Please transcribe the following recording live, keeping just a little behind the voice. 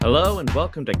Hello and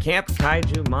welcome to Camp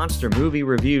Kaiju Monster Movie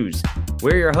Reviews.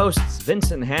 We're your hosts,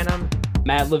 Vincent Hannum,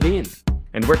 Matt Levine.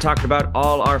 And we're talking about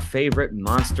all our favorite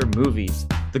monster movies,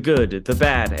 the good, the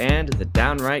bad, and the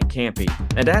downright campy,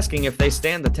 and asking if they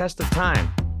stand the test of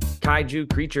time.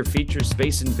 Kaiju, creature features,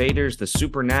 space invaders, the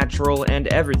supernatural, and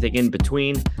everything in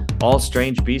between. All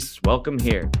strange beasts welcome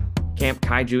here. Camp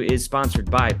Kaiju is sponsored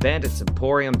by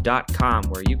BanditsEmporium.com,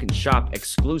 where you can shop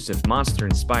exclusive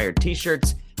monster-inspired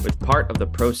t-shirts with part of the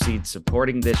proceeds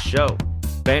supporting this show.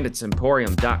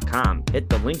 BanditsEmporium.com. Hit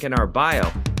the link in our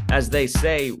bio. As they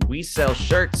say, we sell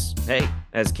shirts. Hey,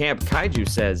 as Camp Kaiju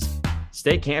says,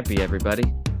 stay campy,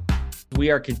 everybody.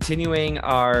 We are continuing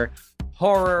our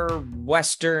horror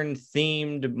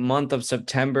Western-themed month of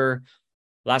September.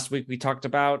 Last week, we talked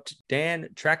about Dan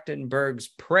Trachtenberg's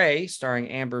Prey,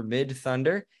 starring Amber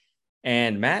Midthunder.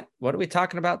 And Matt, what are we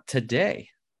talking about today?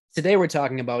 Today, we're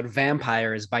talking about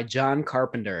Vampires by John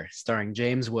Carpenter, starring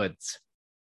James Woods.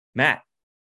 Matt,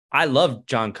 I love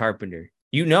John Carpenter.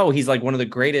 You know he's like one of the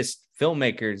greatest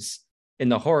filmmakers in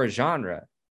the horror genre.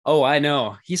 Oh, I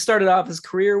know. He started off his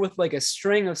career with like a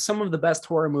string of some of the best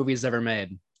horror movies ever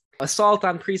made. Assault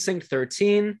on Precinct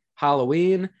 13,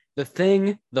 Halloween, The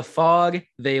Thing, The Fog,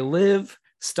 They Live,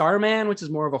 Starman, which is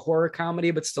more of a horror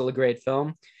comedy, but still a great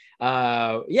film.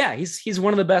 He's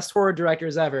one of the best horror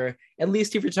directors ever, at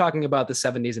least if you're talking about the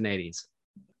 70s and 80s.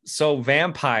 So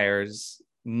Vampires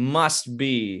must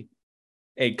be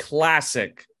a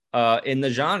classic in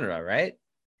the genre, right?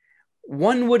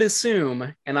 One would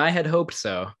assume, and I had hoped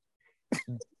so.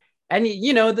 And,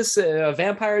 you know, this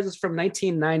Vampires is from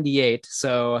 1998,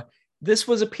 so this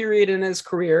was a period in his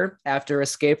career after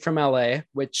Escape from LA,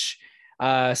 which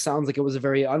sounds like it was a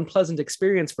very unpleasant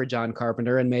experience for John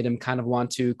Carpenter and made him kind of want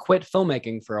to quit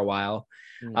filmmaking for a while.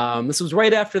 This was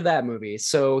right after that movie.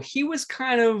 So he was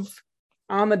kind of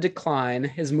on the decline.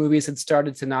 His movies had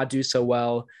started to not do so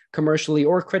well commercially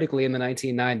or critically in the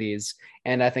 1990s.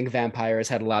 And I think Vampires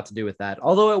had a lot to do with that.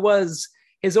 Although it was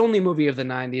his only movie of the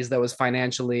 90s that was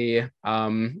financially,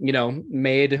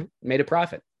 made a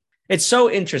profit. It's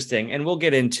so interesting. And we'll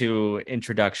get into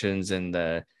introductions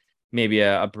and maybe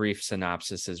a brief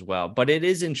synopsis as well. But it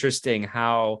is interesting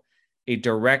how a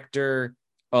director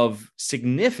of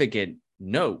significant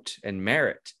note and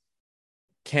merit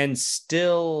can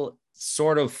still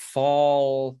sort of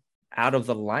fall out of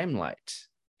the limelight.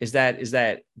 Is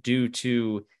that due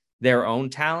to their own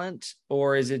talent,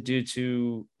 or is it due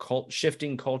to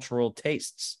shifting cultural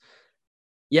tastes?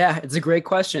 Yeah, it's a great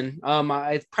question.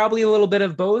 It's probably a little bit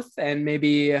of both, and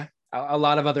maybe a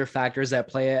lot of other factors at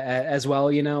play as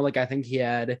well. You know, like I think he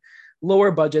had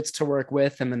lower budgets to work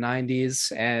with in the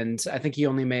 90s, and I think he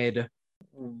only made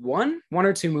one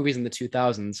or two movies in the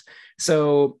 2000s.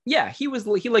 So yeah, he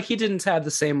didn't have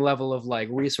the same level of like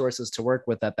resources to work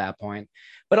with at that point.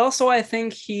 But also I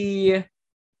think he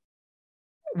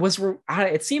was,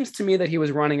 it seems to me that he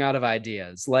was running out of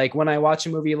ideas. Like when I watch a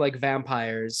movie like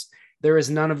Vampires, there is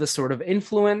none of the sort of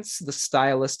influence, the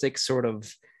stylistic sort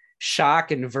of shock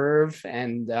and verve,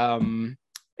 and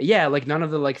like none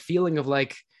of the like feeling of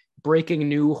like breaking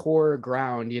new horror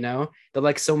ground, you know, that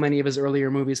like so many of his earlier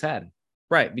movies had.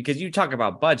 Right, because you talk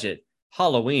about budget.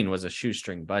 Halloween was a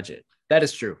shoestring budget. That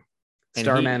is true. And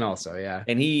Starman also, yeah.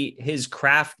 And his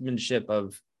craftsmanship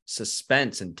of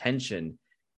suspense and tension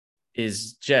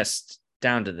is just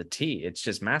down to the T. It's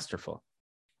just masterful.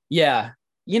 Yeah.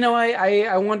 You know,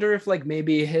 I wonder if like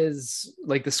maybe his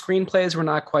like the screenplays were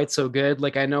not quite so good.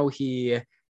 Like I know he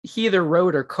either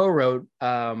wrote or co-wrote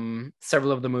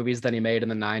several of the movies that he made in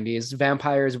the 90s.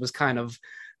 Vampires was kind of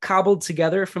cobbled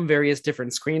together from various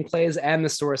different screenplays and the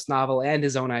source novel and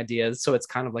his own ideas, so it's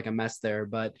kind of like a mess there.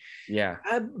 But yeah,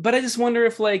 but I just wonder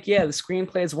if like the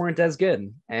screenplays weren't as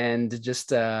good, and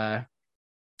just I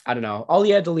don't know, all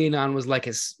he had to lean on was like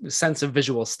his sense of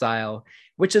visual style,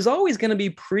 which is always going to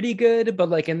be pretty good, but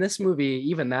like in this movie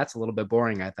even that's a little bit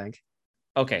boring, I think.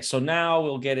 Okay, so now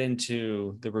we'll get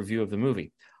into the review of the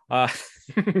movie. Thank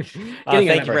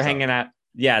you for hanging out.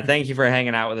 Yeah, thank you for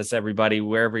hanging out with us, everybody,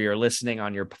 wherever you're listening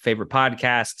on your favorite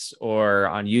podcasts or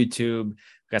on YouTube. We've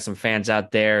got some fans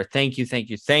out there. Thank you.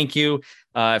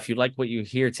 If you like what you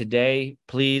hear today,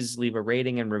 please leave a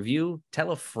rating and review.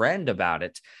 Tell a friend about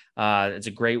it. It's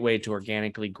a great way to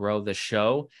organically grow the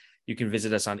show. You can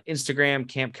visit us on Instagram,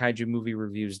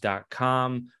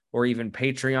 campkaijumoviereviews.com, or even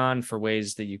Patreon for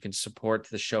ways that you can support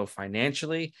the show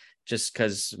financially. Just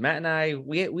because Matt and I,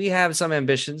 we have some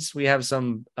ambitions. We have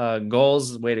some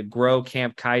goals, way to grow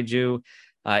Camp Kaiju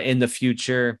in the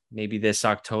future, maybe this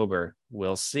October.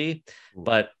 We'll see.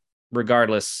 But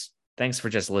regardless, thanks for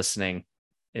just listening.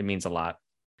 It means a lot.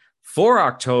 For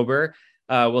October,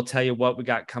 We'll tell you what we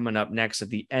got coming up next at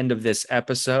the end of this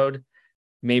episode.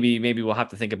 Maybe we'll have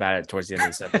to think about it towards the end of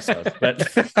this episode.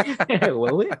 But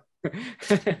will we?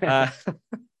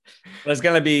 it's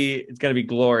gonna be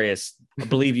glorious.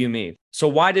 Believe you me. So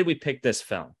why did we pick this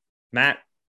film, Matt?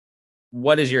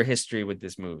 What is your history with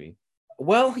this movie?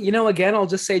 Well, again, I'll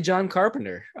just say John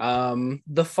Carpenter.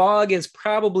 The Fog is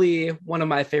probably one of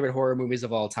my favorite horror movies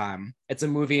of all time. It's a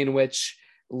movie in which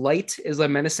light is a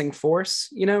menacing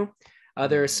force.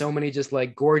 There are so many just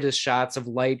like gorgeous shots of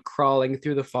light crawling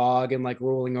through the fog and like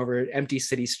rolling over empty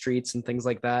city streets and things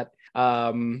like that.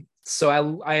 So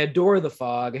I adore The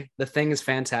Fog. The Thing is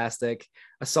fantastic.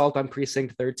 Assault on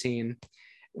Precinct 13.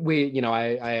 I know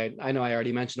I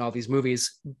already mentioned all these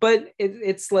movies, but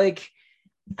it's like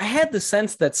I had the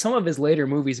sense that some of his later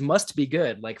movies must be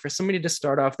good. Like for somebody to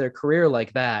start off their career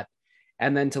like that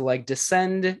and then to like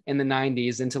descend in the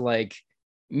 90s into like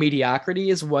mediocrity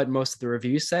is what most of the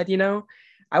reviews said.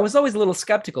 I was always a little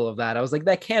skeptical of that. I was like,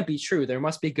 that can't be true. There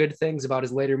must be good things about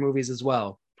his later movies as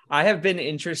well. I have been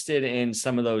interested in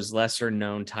some of those lesser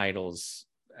known titles,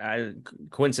 not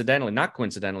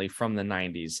coincidentally, from the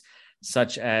 90s,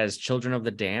 such as Children of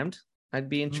the Damned. I'd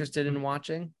be interested in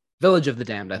watching. Village of the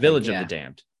Damned. Village of the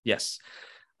Damned. Yes.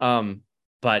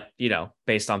 But,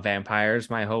 based on vampires,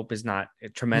 my hope is not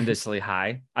tremendously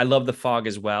high. I love The Fog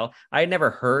as well. I had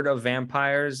never heard of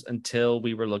vampires until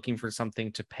we were looking for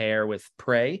something to pair with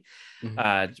Prey.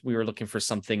 Mm-hmm. We were looking for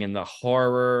something in the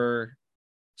horror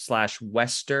 /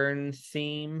 Western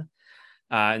theme.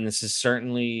 And this is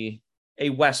certainly a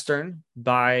Western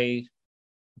by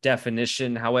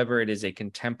definition. However, it is a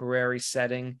contemporary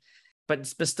setting, but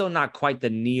still not quite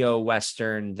the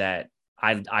neo-Western that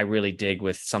I really dig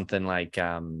with something like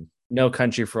No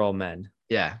Country for Old Men.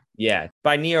 Yeah.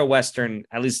 By neo-Western,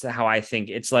 at least how I think,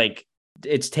 it's like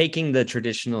it's taking the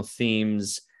traditional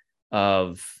themes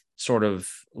of sort of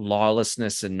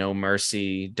lawlessness and no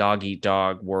mercy, dog eat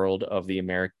dog world of the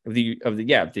North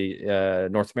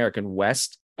American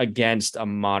West against a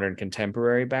modern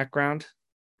contemporary background.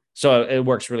 So it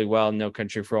works really well. No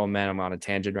Country for Old Men. I'm on a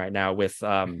tangent right now with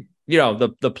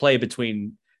the play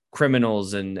between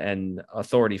criminals and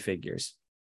authority figures.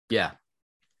 Yeah.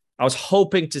 I was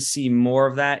hoping to see more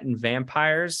of that in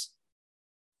Vampires.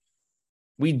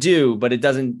 We do, but it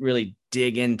doesn't really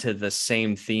dig into the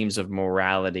same themes of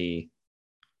morality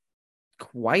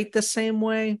quite the same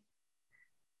way.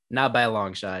 Not by a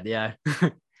long shot. Yeah.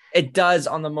 It does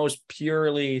on the most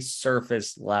purely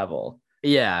surface level.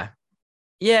 Yeah.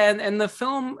 Yeah, and the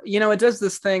film, it does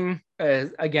this thing,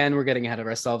 again, we're getting ahead of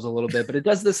ourselves a little bit, but it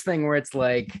does this thing where it's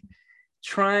like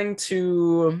trying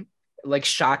to like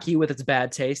shock you with its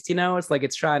bad taste, it's like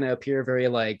it's trying to appear very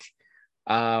like,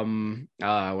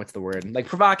 what's the word? Like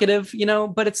provocative,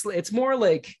 but it's more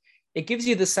like it gives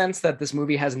you the sense that this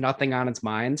movie has nothing on its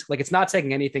mind. Like it's not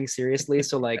taking anything seriously.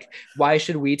 So like, why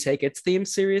should we take its theme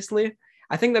seriously?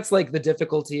 I think that's like the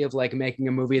difficulty of like making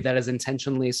a movie that is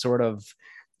intentionally sort of,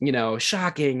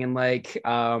 shocking and like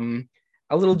a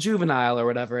little juvenile or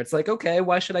whatever. It's like, okay,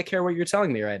 why should I care what you're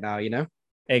telling me right now?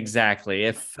 Exactly.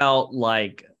 It felt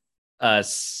like a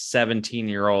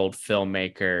 17-year-old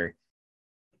filmmaker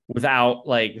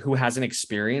who hasn't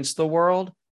experienced the world,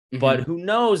 mm-hmm. but who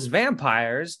knows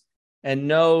vampires and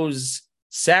knows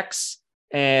sex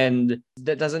and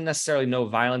that doesn't necessarily know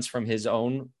violence from his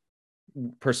own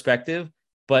perspective,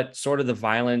 but sort of the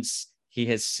violence he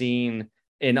has seen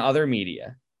in other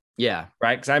media. Yeah.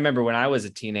 Right. Because I remember when I was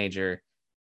a teenager,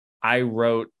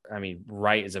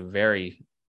 write is a very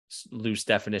loose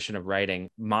definition of writing.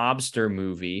 Mobster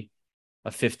movie,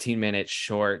 a 15-minute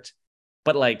short.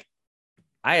 But like,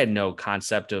 I had no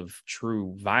concept of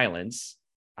true violence.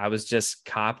 I was just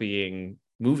copying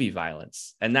movie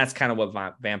violence. And that's kind of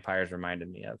what Vampires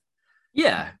reminded me of.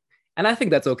 Yeah. And I think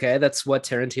that's okay. That's what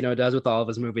Tarantino does with all of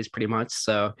his movies pretty much.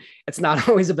 So it's not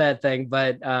always a bad thing.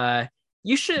 But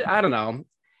you should, I don't know.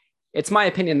 It's my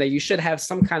opinion that you should have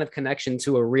some kind of connection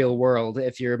to a real world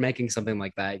if you're making something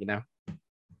like that,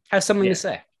 have something to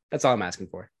say. That's all I'm asking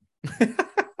for.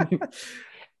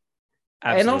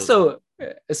 And also,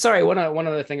 sorry, one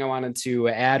other thing I wanted to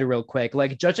add real quick,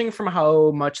 like judging from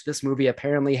how much this movie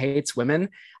apparently hates women,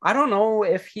 I don't know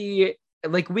if we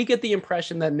get the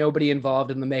impression that nobody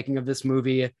involved in the making of this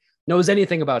movie knows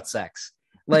anything about sex.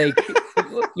 Like,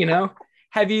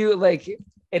 have you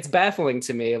it's baffling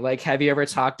to me. Like, have you ever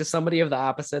talked to somebody of the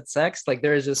opposite sex? Like,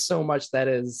 there is just so much that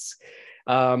is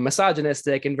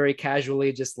misogynistic and very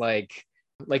casually just like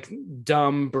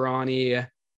dumb, brawny,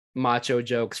 macho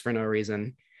jokes for no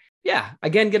reason. Yeah.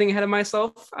 Again, getting ahead of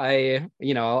myself.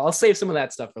 I'll save some of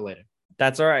that stuff for later.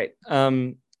 That's all right.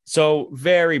 So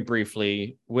very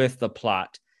briefly with the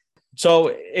plot, So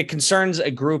it concerns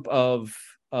a group of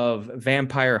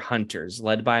vampire hunters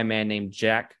led by a man named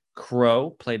Jack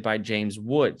Crow, played by James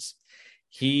Woods.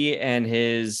 He and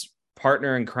his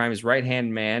partner in crime, his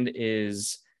right-hand man,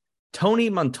 is Tony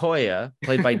Montoya,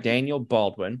 played by Daniel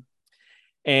Baldwin.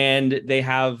 And they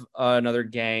have another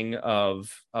gang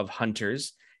of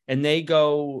hunters, and they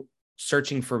go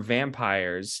searching for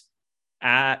vampires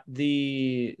at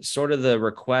the sort of the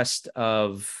request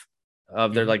of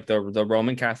their like the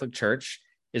Roman Catholic Church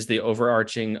is the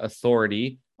overarching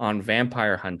authority on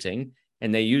vampire hunting,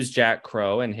 and they use Jack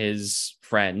Crow and his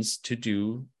friends to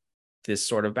do this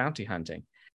sort of bounty hunting.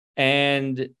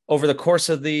 And over the course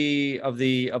of the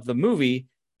movie,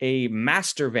 a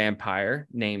master vampire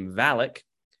named Valak,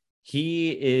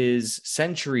 he is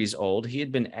centuries old. He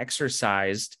had been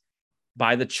exorcised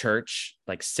by the church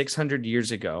like 600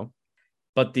 years ago,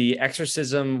 but the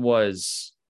exorcism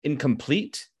was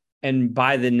incomplete. And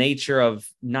by the nature of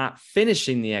not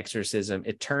finishing the exorcism,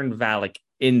 it turned Valak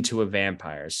into a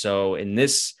vampire. So in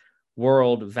this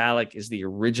world, Valak is the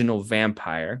original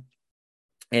vampire.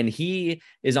 And he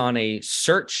is on a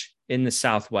search in the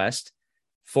Southwest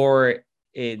for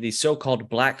the so-called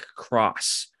Black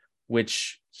Cross,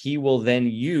 which he will then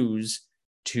use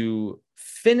to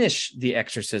finish the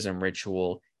exorcism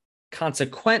ritual,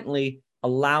 consequently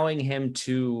allowing him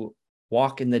to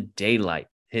walk in the daylight.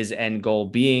 His end goal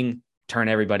being turn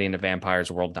everybody into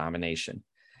vampires, world domination.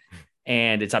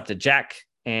 And it's up to Jack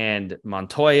and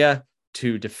Montoya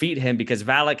to defeat him because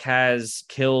Valak has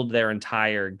killed their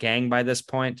entire gang by this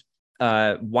point,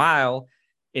 while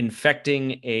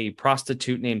infecting a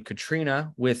prostitute named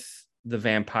Katrina with the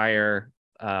vampire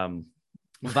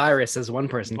virus, as one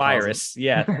person virus.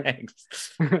 Yeah,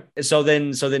 thanks. so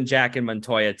then Jack and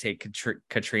Montoya take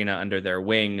Katrina under their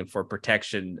wing for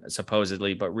protection,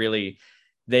 supposedly, but really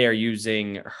they are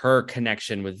using her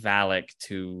connection with Valak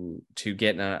to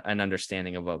get an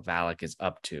understanding of what Valak is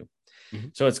up to. Mm-hmm.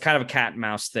 So it's kind of a cat and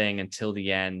mouse thing until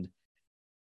the end.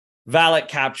 Valak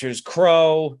captures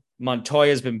Crow.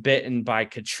 Montoya's been bitten by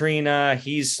Katrina.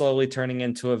 He's slowly turning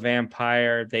into a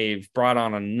vampire. They've brought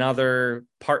on another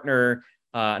partner,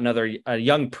 a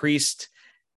young priest,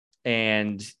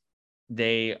 and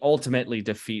they ultimately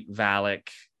defeat Valak.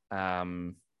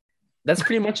 That's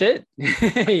pretty much it.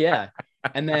 Yeah.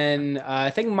 And then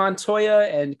I think Montoya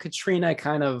and Katrina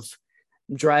kind of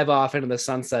drive off into the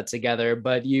sunset together,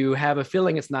 but you have a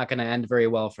feeling it's not going to end very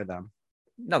well for them.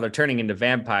 No, they're turning into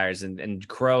vampires, and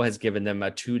Crow has given them a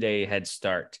 2-day head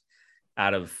start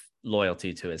out of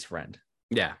loyalty to his friend.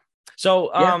 Yeah.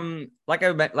 So, like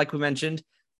we mentioned,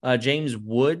 James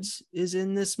Woods is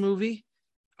in this movie.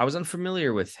 I was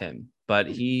unfamiliar with him, but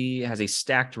he has a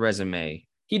stacked resume.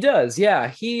 He does,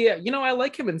 yeah. I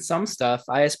like him in some stuff.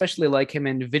 I especially like him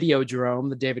in Videodrome,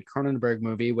 the David Cronenberg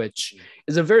movie, which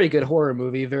is a very good horror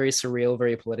movie, very surreal,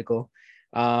 very political.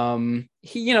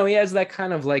 He has that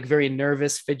kind of like very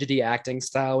nervous, fidgety acting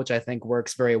style, which I think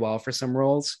works very well for some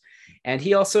roles. And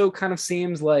he also kind of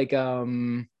seems like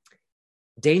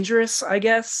dangerous, I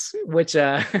guess, which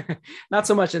not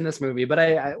so much in this movie, but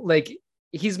I like.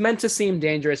 He's meant to seem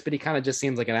dangerous, but he kind of just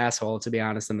seems like an asshole, to be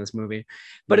honest, in this movie.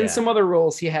 But in some other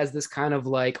roles, he has this kind of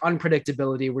like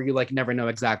unpredictability where you like never know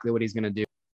exactly what he's going to do.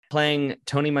 Playing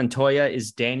Tony Montoya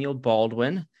is Daniel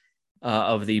Baldwin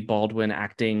of the Baldwin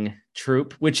acting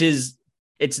troupe,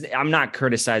 I'm not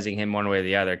criticizing him one way or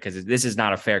the other because this is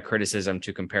not a fair criticism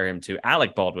to compare him to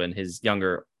Alec Baldwin, his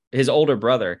older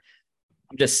brother.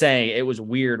 I'm just saying it was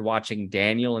weird watching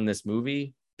Daniel in this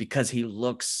movie because he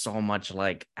looks so much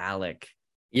like Alec.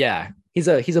 Yeah, he's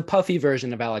a puffy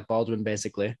version of Alec Baldwin,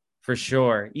 basically. For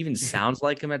sure. Even sounds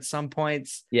like him at some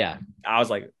points. Yeah. I was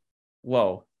like,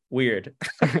 whoa, weird.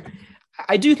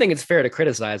 I do think it's fair to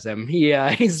criticize him.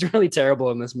 He's really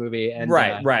terrible in this movie. And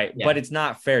right. Yeah. But it's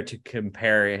not fair to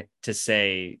compare it to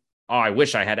say, oh, I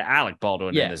wish I had Alec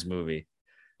Baldwin in this movie.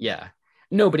 Yeah.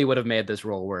 Nobody would have made this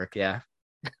role work. Yeah.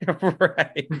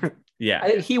 Right.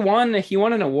 Yeah. He won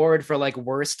an award for like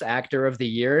worst actor of the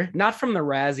year, not from the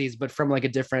Razzies, but from like a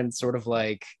different sort of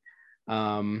like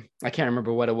I can't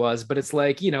remember what it was, but it's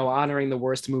like, honoring the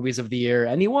worst movies of the year,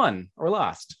 and he won or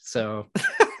lost. So,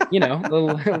 a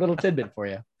little tidbit for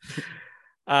you.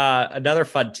 Another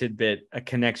fun tidbit, a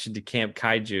connection to Camp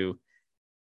Kaiju.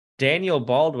 Daniel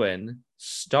Baldwin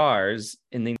stars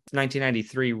in the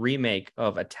 1993 remake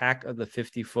of Attack of the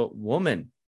 50-Foot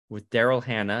Woman with Daryl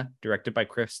Hannah, directed by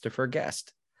Christopher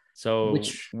Guest. So,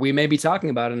 which we may be talking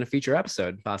about in a future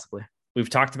episode, possibly. We've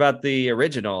talked about the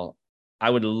original. I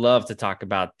would love to talk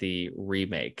about the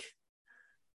remake.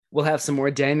 We'll have some more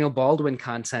Daniel Baldwin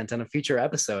content on a future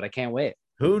episode. I can't wait.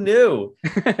 Who knew?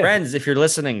 Friends, if you're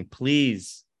listening,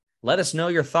 please let us know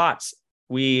your thoughts.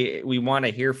 We want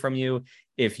to hear from you.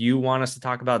 If you want us to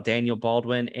talk about Daniel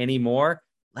Baldwin anymore,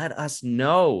 let us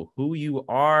know who you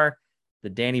are, the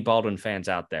Danny Baldwin fans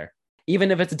out there.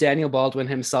 Even if it's Daniel Baldwin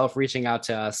himself reaching out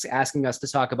to us, asking us to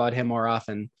talk about him more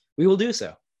often, we will do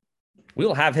so. We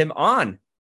will have him on.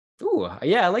 Ooh,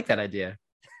 yeah, I like that idea.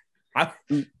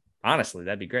 Honestly,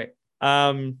 that'd be great.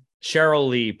 Cheryl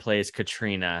Lee plays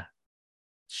Katrina.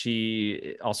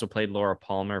 She also played Laura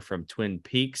Palmer from Twin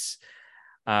Peaks.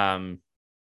 You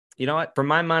know what? For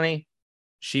my money,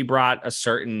 she brought a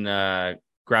certain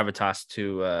gravitas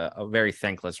to a very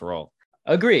thankless role.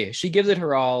 Agree. She gives it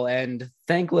her all, and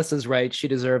thankless is right. She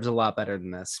deserves a lot better than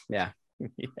this. Yeah.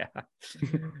 Yeah.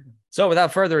 So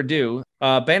without further ado,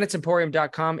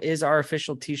 banditsemporium.com is our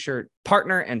official t-shirt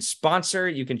partner and sponsor.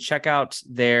 You can check out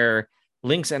their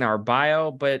links in our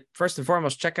bio, but first and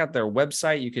foremost, check out their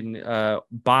website. You can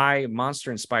buy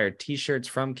monster inspired t-shirts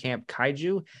from Camp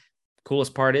Kaiju.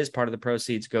 Coolest part is part of the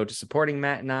proceeds go to supporting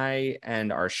Matt and I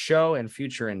and our show and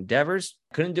future endeavors.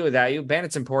 Couldn't do without you.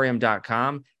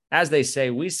 banditsemporium.com. As they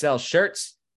say, we sell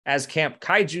shirts. As Camp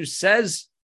Kaiju says,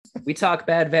 we talk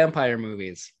bad vampire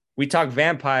movies. We talk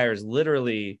vampires,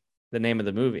 literally the name of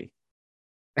the movie.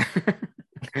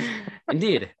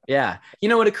 Indeed. Yeah. You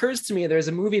know, it occurs to me, there's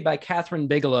a movie by Catherine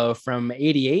Bigelow from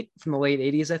 88, from the late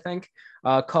 80s, I think,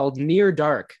 called Near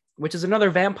Dark, which is another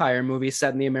vampire movie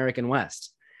set in the American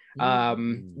West,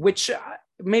 which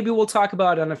maybe we'll talk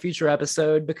about on a future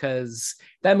episode because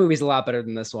that movie's a lot better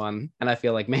than this one. And I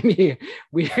feel like maybe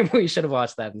we should have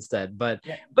watched that instead. But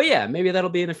yeah, maybe that'll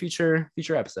be in a future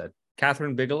episode.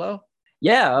 Catherine Bigelow?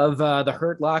 Yeah, of the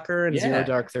Hurt Locker and Zero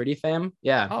Dark 30 fame.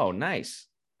 Yeah. Oh, nice.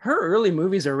 Her early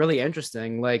movies are really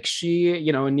interesting. Like she,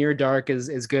 you know, Near Dark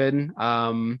is good.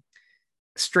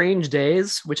 Strange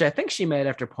Days, which I think she made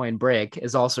after Point Break,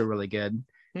 is also really good.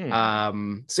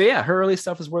 So yeah, her early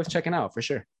stuff is worth checking out for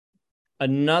sure.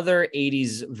 Another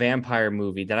 80s vampire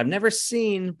movie that I've never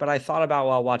seen, but I thought about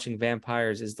while watching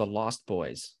vampires is The Lost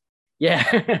Boys.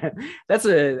 Yeah,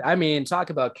 I mean,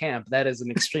 talk about camp. That is an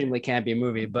extremely campy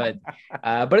movie, but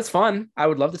it's fun. I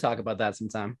would love to talk about that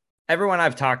sometime. Everyone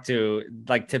I've talked to,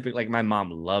 like typically, like my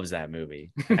mom loves that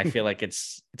movie. I feel like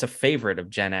it's a favorite of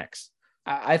Gen X.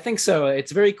 I think so.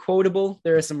 It's very quotable.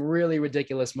 There are some really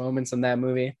ridiculous moments in that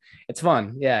movie. It's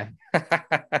fun. Yeah.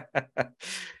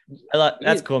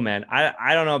 That's cool, man.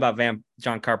 I don't know about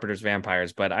John Carpenter's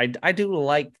vampires, but I do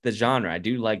like the genre. I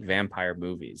do like vampire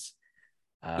movies.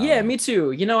 Yeah, me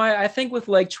too. You know, I think with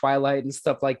like Twilight and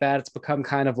stuff like that, it's become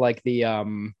kind of like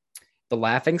the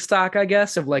laughing stock, I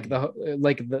guess, of like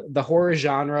the horror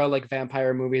genre. Like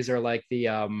vampire movies are like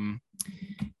the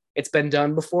it's been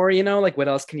done before, you know, like what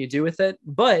else can you do with it?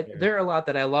 But there are a lot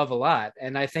that I love a lot,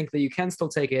 and I think that you can still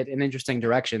take it in interesting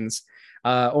directions.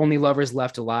 Only Lovers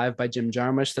Left Alive by Jim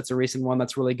Jarmusch. That's a recent one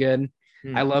that's really good.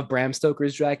 I love Bram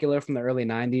Stoker's Dracula from the early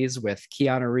 90s with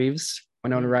Keanu Reeves,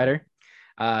 Winona Ryder.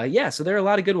 Yeah, so there are a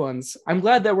lot of good ones. I'm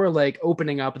glad that we're like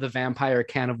opening up the vampire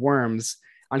can of worms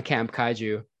on Camp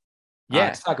Kaiju.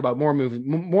 To talk about more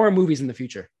movies in the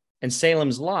future. And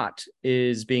Salem's Lot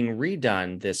is being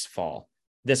redone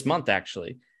this month,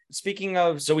 actually. Speaking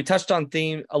of, so we touched on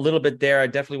theme a little bit there. I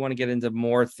definitely want to get into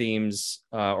more themes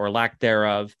or lack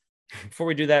thereof. Before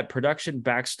we do that, production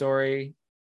backstory.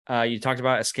 You talked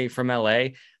about Escape from LA.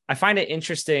 I find it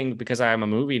interesting because I'm a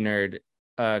movie nerd.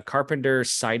 Carpenter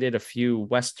cited a few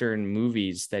Western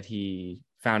movies that he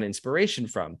found inspiration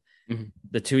from. Mm-hmm.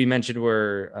 The two he mentioned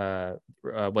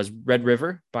was Red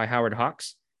River by Howard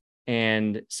Hawks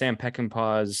and Sam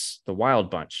Peckinpah's The Wild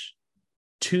Bunch.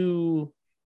 Two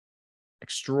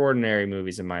extraordinary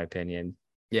movies, in my opinion.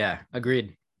 Yeah,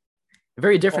 agreed.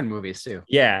 Very different movies, too.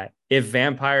 Yeah. If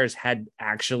vampires had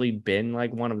actually been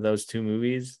like one of those two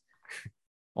movies,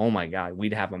 oh my God,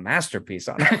 we'd have a masterpiece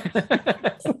on it.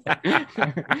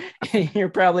 You're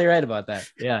probably right about that.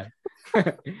 Yeah.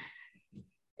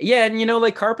 Yeah, and you know,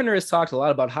 like Carpenter has talked a lot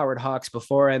about Howard Hawks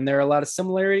before, and there are a lot of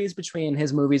similarities between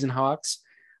his movies and Hawks.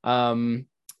 You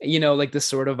know, like this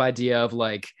sort of idea of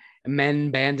like men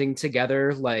banding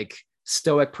together, like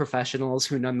stoic professionals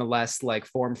who nonetheless like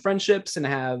form friendships and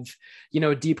have, you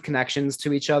know, deep connections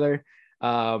to each other.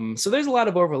 So there's a lot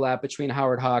of overlap between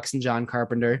Howard Hawks and John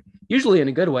Carpenter, usually in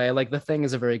a good way. Like The Thing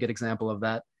is a very good example of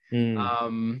that.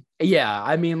 Yeah,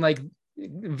 I mean, like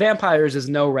vampires is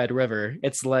no Red River.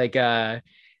 It's like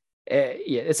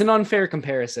it's an unfair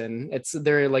comparison.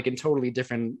 They're like in totally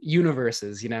different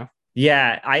universes, you know?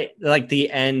 Yeah, I like the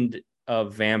end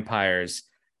of Vampires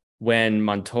when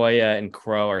Montoya and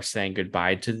Crow are saying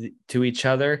goodbye to each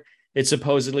other. It's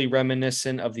supposedly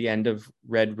reminiscent of the end of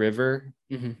Red River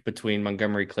between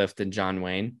Montgomery Clift and John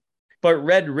Wayne. But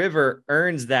Red River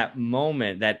earns that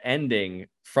moment, that ending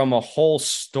from a whole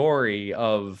story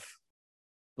of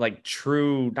like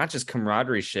true, not just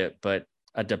camaraderie ship, but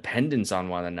a dependence on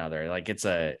one another. Like it's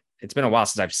been a while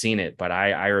since I've seen it, but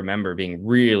I remember being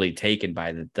really taken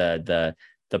by the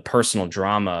personal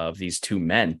drama of these two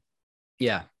men.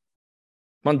 Yeah.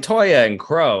 Montoya and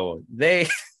Crow, they're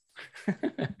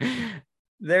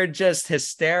just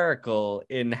hysterical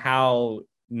in how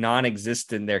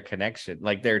non-existent their connection,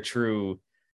 like their true.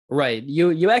 Right.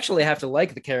 You actually have to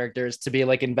like the characters to be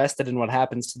like invested in what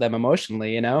happens to them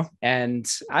emotionally, you know? And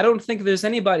I don't think there's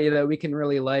anybody that we can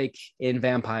really like in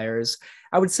Vampires.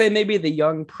 I would say maybe the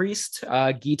young priest,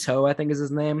 Gito, I think is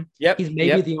his name. Yep. He's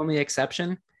maybe the only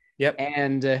exception. Yep.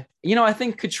 And I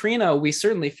think Katrina, we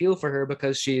certainly feel for her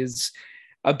because she's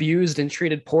abused and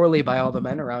treated poorly by all the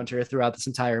men around her throughout this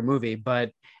entire movie.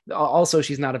 But also,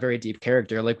 she's not a very deep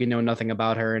character. Like, we know nothing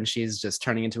about her, and she's just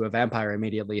turning into a vampire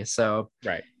immediately. So,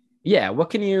 right. Yeah, what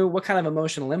kind of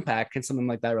emotional impact can something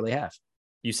like that really have?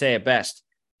 You say it best.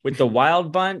 With the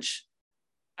Wild Bunch,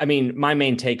 I mean, my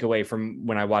main takeaway from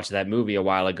when I watched that movie a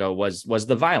while ago was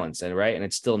the violence, and right, and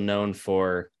it's still known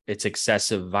for its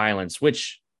excessive violence,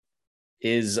 which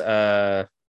is satire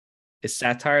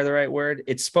the right word?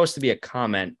 It's supposed to be a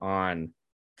comment on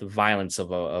the violence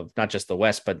of not just the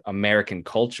West, but American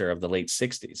culture of the late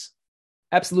 60s.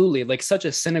 Absolutely. Like, such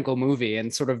a cynical movie,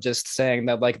 and sort of just saying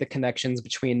that like the connections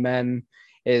between men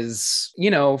is,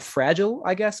 fragile,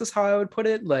 I guess is how I would put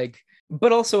it. Like,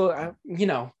 but also,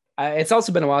 it's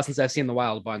also been a while since I've seen The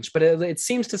Wild Bunch, but it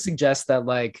seems to suggest that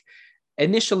like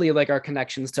initially like our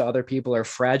connections to other people are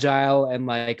fragile and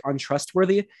like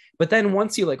untrustworthy, but then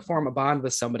once you like form a bond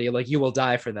with somebody, like you will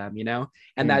die for them,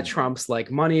 and that trumps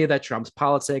like money, that trumps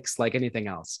politics, like anything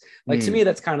else. Like to me,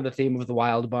 that's kind of the theme of The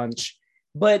Wild Bunch.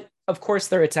 But of course,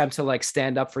 their attempt to like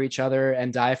stand up for each other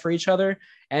and die for each other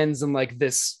ends in like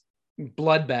this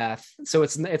bloodbath. So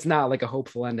it's not like a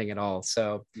hopeful ending at all.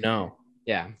 So no,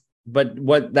 yeah. But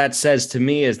what that says to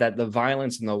me is that the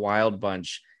violence in The Wild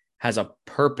Bunch has a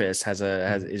purpose,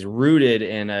 is rooted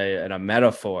in a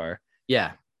metaphor.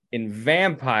 Yeah. In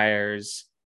Vampires,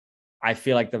 I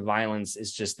feel like the violence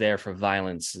is just there for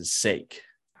violence's sake.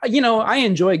 I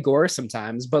enjoy gore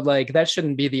sometimes, but like that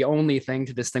shouldn't be the only thing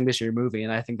to distinguish your movie.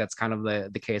 And I think that's kind of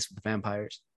the case with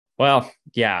Vampires. Well,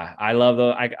 yeah, I love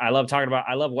I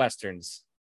love Westerns.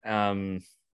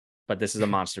 But this is a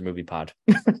monster movie pod.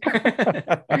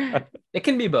 It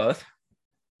can be both.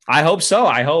 I hope so.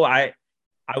 I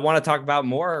want to talk about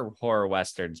more horror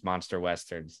Westerns, monster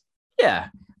Westerns. Yeah,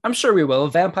 I'm sure we will.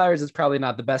 Vampires is probably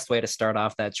not the best way to start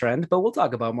off that trend, but we'll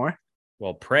talk about more.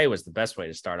 Well, Prey was the best way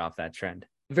to start off that trend.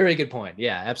 Very good point.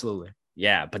 Yeah, absolutely.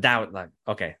 Yeah, but that was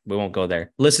okay. We won't go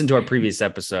there. Listen to our previous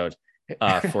episode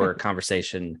for a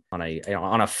conversation on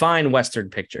a fine Western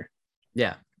picture.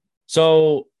 Yeah.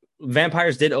 So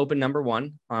Vampires did open number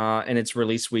one in its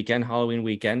release weekend, Halloween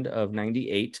weekend of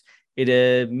 '98. It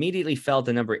immediately fell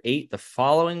to number 8 the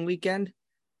following weekend.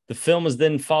 The film was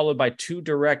then followed by 2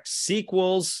 direct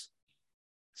sequels.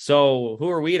 So who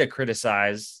are we to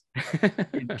criticize?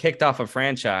 It kicked off a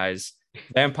franchise.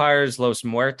 Vampires Los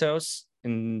Muertos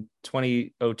in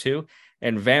 2002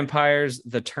 and Vampires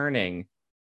The Turning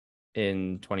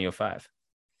in 2005.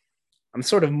 I'm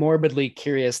sort of morbidly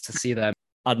curious to see that.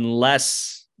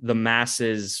 Unless the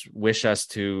masses wish us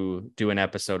to do an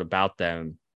episode about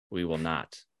them, we will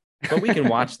not. But we can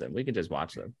watch them. We can just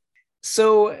watch them.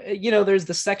 So, there's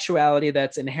the sexuality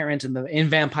that's inherent in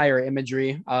vampire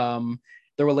imagery. The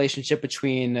relationship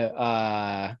between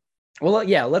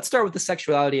let's start with the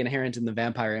sexuality inherent in the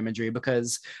vampire imagery,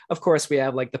 because of course we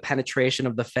have like the penetration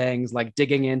of the fangs, like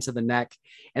digging into the neck.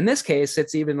 In this case,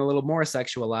 it's even a little more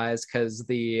sexualized because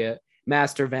the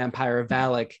master vampire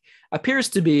Valak appears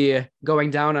to be going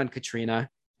down on Katrina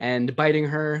and biting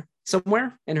her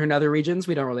somewhere in her nether regions.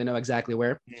 We don't really know exactly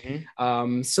where.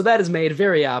 Mm-hmm. So that is made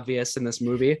very obvious in this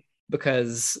movie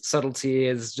because subtlety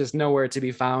is just nowhere to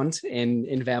be found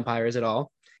in vampires at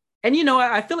all. And,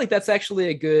 I feel like that's actually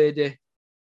a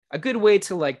good way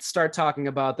to like start talking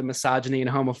about the misogyny and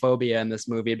homophobia in this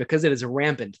movie, because it is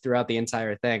rampant throughout the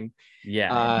entire thing.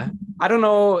 Yeah. I don't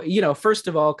know. First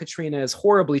of all, Katrina is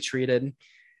horribly treated.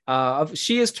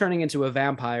 She is turning into a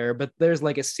vampire, but there's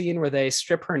like a scene where they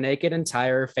strip her naked and tie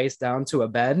her face down to a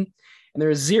bed. And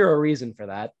there's zero reason for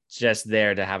that. Just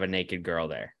there to have a naked girl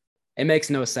there. It makes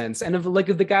no sense. And if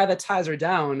the guy that ties her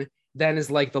down then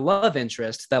is like the love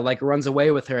interest that like runs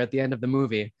away with her at the end of the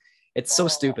movie. It's so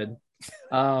stupid.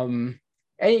 And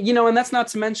that's not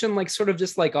to mention like sort of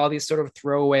just like all these sort of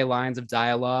throwaway lines of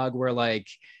dialogue where like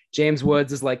James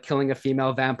Woods is like killing a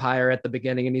female vampire at the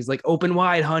beginning and he's like, "Open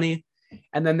wide, honey."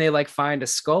 and then they like find a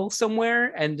skull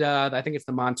somewhere, and I think it's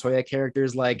the Montoya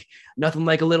characters like nothing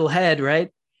like a little head, right?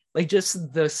 Like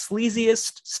just the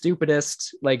sleaziest,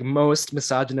 stupidest, like most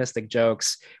misogynistic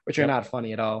jokes, which are Yep. not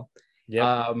funny at all. Yep.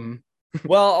 Um,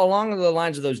 Well, along the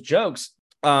lines of those jokes,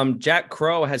 Jack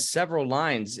Crow has several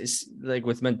lines. It's like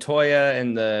with Montoya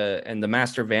and the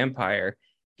Master Vampire.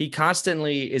 He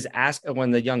constantly is asked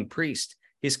when the young priest.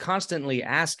 He's constantly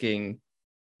asking,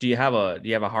 "Do you have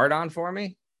a hard on for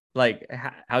me? Like,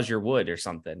 how's your wood or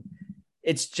something?"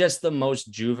 It's just the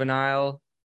most juvenile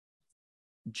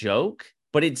joke,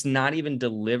 but it's not even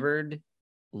delivered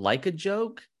like a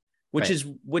joke, which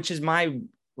right. is my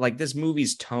like this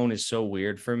movie's tone is so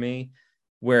weird for me,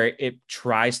 where it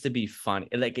tries to be funny,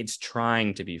 like it's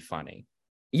trying to be funny.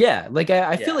 Yeah, like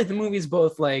I feel Yeah. like the movie's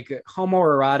both like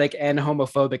homoerotic and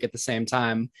homophobic at the same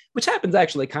time, which happens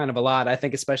actually kind of a lot. I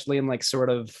think, especially in like sort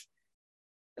of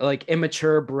like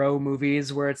immature bro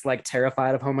movies where it's like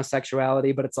terrified of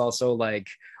homosexuality, but it's also like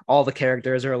all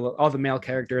the male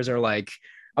characters are like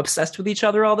obsessed with each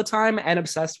other all the time and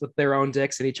obsessed with their own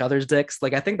dicks and each other's dicks.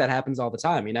 Like I think that happens all the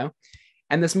time, you know?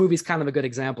 And this movie's kind of a good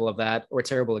example of that, or a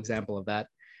terrible example of that.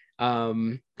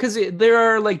 Because there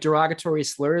are like derogatory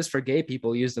slurs for gay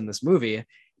people used in this movie,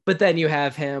 but then you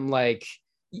have him like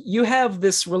you have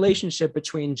this relationship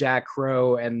between Jack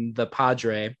Crow and the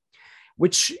Padre,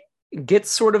 which gets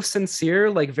sort of sincere,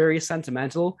 like very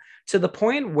sentimental, to the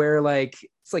point where like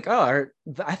it's like, oh,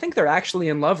 I think they're actually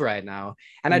in love right now.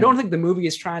 And I Mm. don't think the movie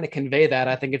is trying to convey that.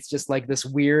 I think it's just like this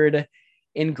weird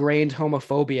ingrained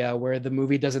homophobia where the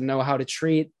movie doesn't know how to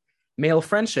treat male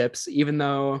friendships, even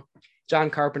though John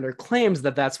Carpenter claims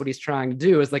that that's what he's trying to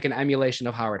do, is like an emulation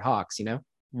of Howard Hawks, you know?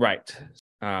 Right.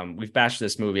 We've bashed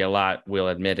this movie a lot, we'll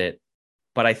admit it,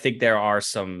 but I think there are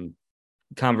some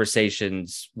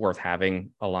conversations worth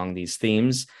having along these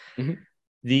themes. Mhm.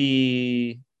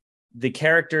 The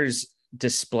characters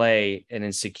display an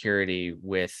insecurity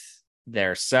with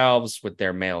themselves, with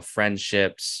their male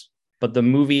friendships, but the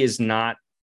movie is not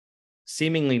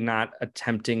seemingly not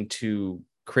attempting to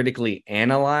critically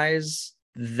analyze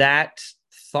that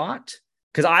thought.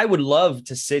 Because I would love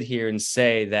to sit here and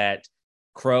say that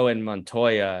Crow and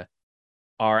Montoya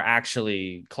are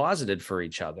actually closeted for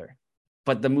each other,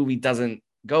 but the movie doesn't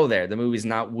go there. The movie's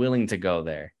not willing to go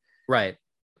there. Right.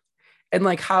 And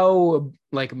like how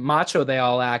like macho they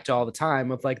all act all the time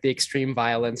with like the extreme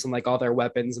violence and like all their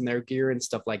weapons and their gear and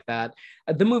stuff like that.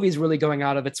 The movie's really going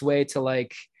out of its way to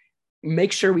like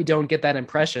make sure we don't get that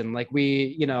impression. Like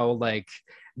we, you know, like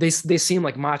they seem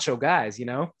like macho guys, you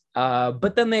know?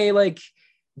 But then they like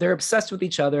they're obsessed with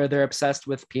each other, they're obsessed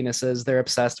with penises, they're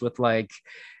obsessed with like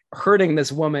hurting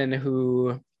this woman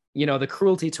who, you know, the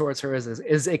cruelty towards her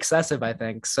is excessive, I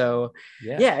think. So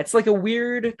Yeah. yeah, it's like a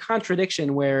weird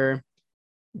contradiction where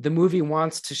the movie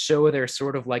wants to show their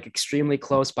sort of like extremely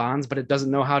close bonds, but it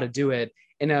doesn't know how to do it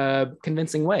in a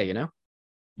convincing way, you know?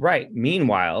 Right.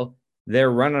 Meanwhile,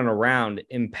 they're running around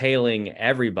impaling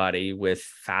everybody with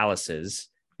phalluses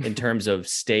in terms of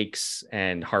stakes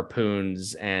and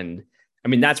harpoons. And I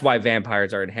mean, that's why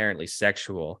vampires are inherently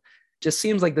sexual. Just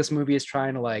seems like this movie is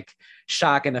trying to like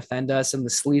shock and offend us in the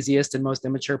sleaziest and most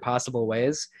immature possible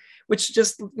ways, which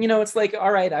just, you know, it's like,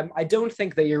 all right, I don't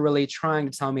think that you're really trying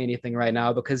to tell me anything right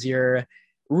now because you're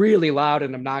really loud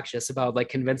and obnoxious about like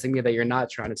convincing me that you're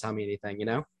not trying to tell me anything, you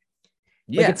know?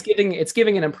 Like Yeah, it's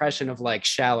giving an impression of like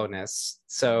shallowness.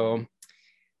 So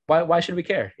why should we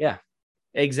care? Yeah.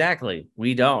 exactly.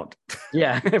 We don't.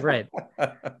 Yeah, right.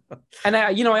 And I,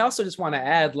 you know, I also just want to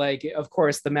add, like, of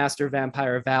course, the master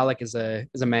vampire Valak is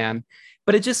a man,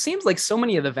 but it just seems like so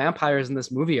many of the vampires in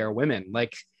this movie are women.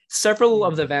 Like several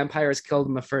of the vampires killed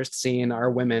in the first scene are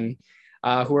women,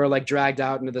 who are like dragged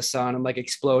out into the sun and like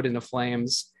explode into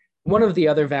flames. One of the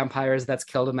other vampires that's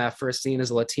killed in that first scene is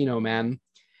a Latino man.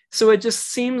 So it just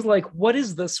seems like, what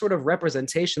is the sort of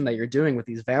representation that you're doing with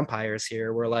these vampires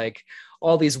here, where like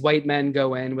all these white men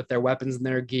go in with their weapons and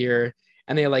their gear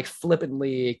and they like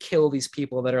flippantly kill these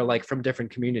people that are like from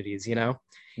different communities, you know?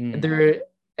 Mm. They're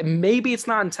maybe it's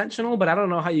not intentional, but I don't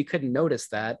know how you couldn't notice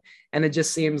that. And it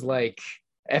just seems like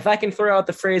if I can throw out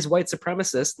the phrase white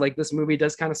supremacist, like this movie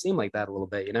does kind of seem like that a little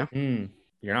bit, you know? Mm.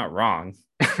 You're not wrong.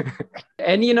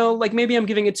 And you know, like maybe I'm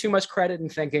giving it too much credit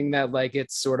and thinking that like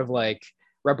it's sort of like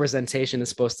representation is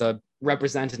supposed to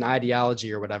represent an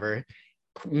ideology or whatever.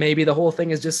 Maybe the whole thing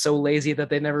is just so lazy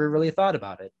that they never really thought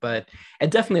about it, but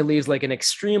it definitely leaves like an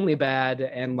extremely bad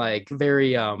and like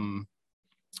very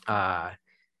uh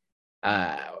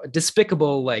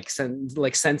despicable like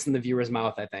sense in the viewer's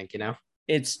mouth, I think, you know.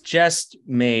 It's just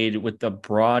made with the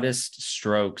broadest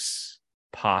strokes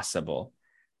possible.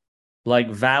 like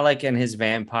Valak and his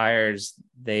vampires,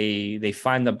 they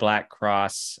find the Black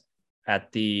Cross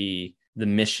at the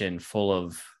mission full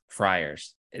of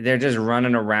friars. They're just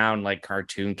running around like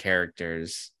cartoon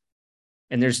characters,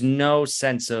 and there's no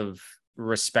sense of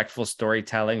respectful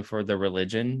storytelling for the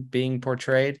religion being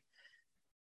portrayed,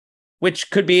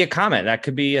 which could be a comment. That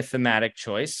could be a thematic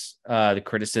choice, the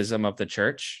criticism of the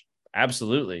church.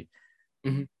 Absolutely.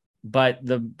 Mhm. But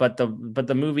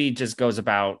the movie just goes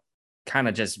about kind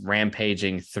of just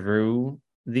rampaging through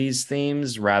these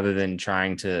themes rather than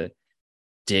trying to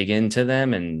dig into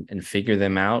them and figure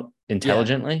them out Yeah.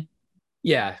 intelligently.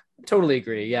 Yeah, totally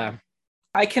agree. Yeah.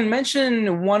 I can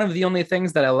mention one of the only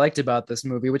things that I liked about this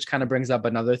movie, which kind of brings up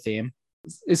another theme.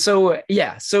 So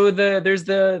yeah, so there's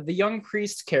the young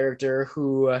priest character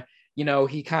who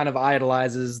he kind of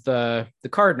idolizes the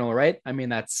cardinal, right? I mean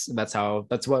that's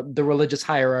what the religious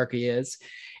hierarchy is.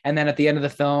 And then at the end of the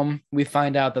film, we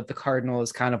find out that the cardinal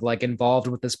is kind of like involved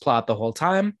with this plot the whole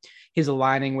time. He's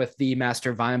aligning with the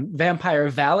master vampire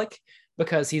Valak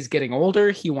because he's getting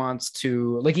older. He wants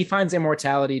to like he finds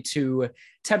immortality too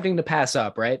tempting to pass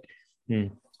up, right? Hmm.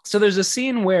 So there's a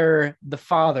scene where the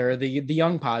father, the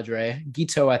young padre,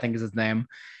 Gito, I think is his name,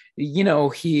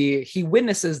 he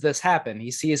witnesses this happen.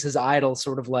 He sees his idol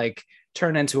sort of like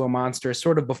turn into a monster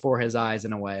sort of before his eyes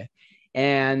in a way.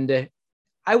 And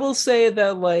I will say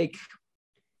that like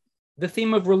the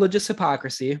theme of religious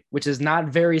hypocrisy, which is not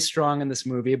very strong in this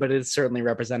movie, but it's certainly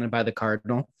represented by the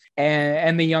cardinal,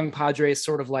 and the young padre is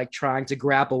sort of like trying to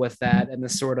grapple with that and the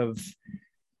sort of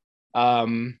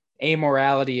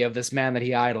amorality of this man that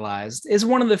he idolized is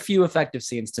one of the few effective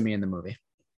scenes to me in the movie.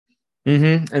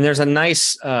 Mm-hmm. And there's a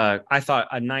nice, I thought,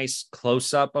 a nice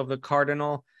close up of the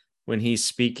cardinal when he's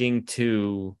speaking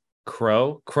to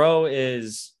Crow. Crow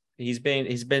is he's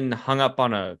been hung up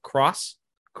on a cross.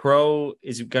 Crow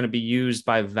is going to be used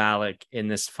by Valak in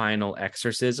this final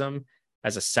exorcism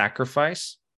as a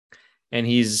sacrifice, and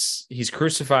he's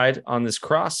crucified on this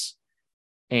cross,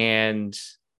 and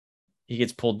he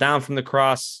gets pulled down from the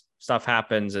cross. Stuff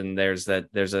happens, and there's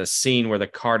a scene where the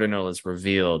cardinal is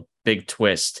revealed. Big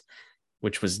twist,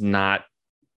 which was not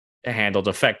handled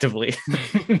effectively.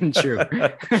 True.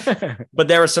 But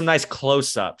there were some nice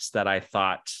close-ups that I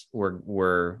thought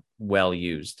were well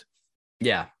used.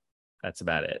 Yeah. That's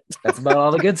about it. That's about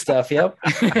all the good stuff. Yep.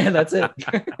 That's it.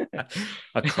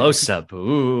 A close-up.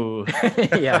 Ooh.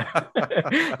 Yeah.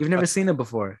 You've never seen it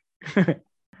before.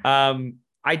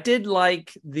 I did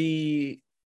like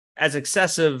as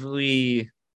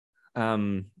excessively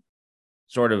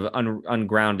sort of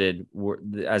ungrounded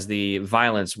as the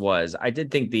violence was. I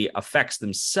did think the effects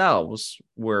themselves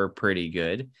were pretty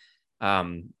good.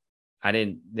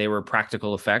 They were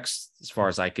practical effects as far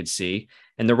as I could see.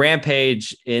 And the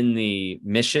rampage in the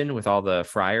mission with all the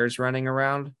friars running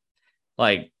around,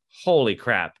 like, holy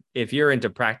crap. If you're into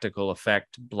practical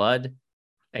effect blood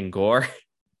and gore.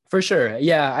 For sure.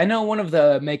 Yeah. I know one of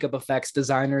the makeup effects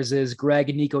designers is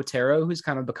Greg Nicotero, who's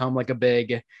kind of become like a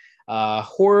big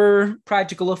horror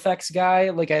practical effects guy.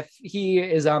 Like he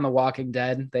is on The Walking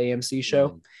Dead, the AMC show.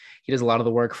 Mm. He does a lot of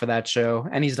the work for that show,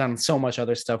 and he's done so much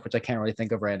other stuff, which I can't really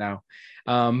think of right now.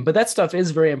 But that stuff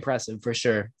is very impressive for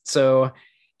sure. So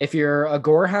if you're a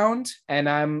gore hound, and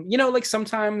I'm, like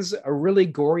sometimes a really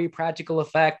gory practical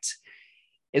effect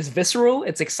is visceral,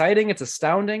 it's exciting, it's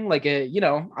astounding. Like,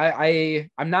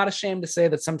 I'm not ashamed to say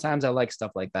that sometimes I like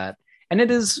stuff like that. And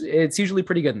it's usually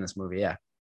pretty good in this movie. Yeah.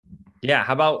 Yeah.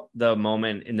 How about the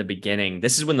moment in the beginning?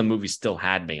 This is when the movie still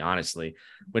had me, honestly,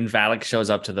 when Valak shows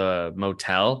up to the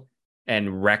motel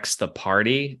and wrecks the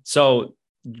party. So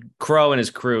Crow and his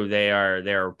crew,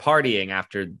 they're partying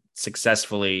after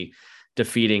successfully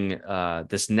defeating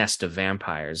this nest of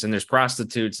vampires, and there's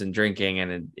prostitutes and drinking,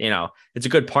 and it's a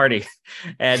good party.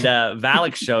 And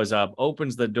Valak shows up,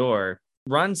 opens the door,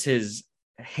 runs his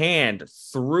hand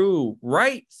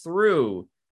right through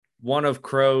one of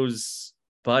Crow's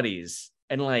buddies,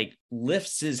 and like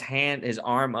lifts his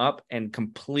arm up and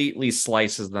completely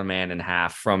slices the man in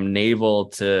half from navel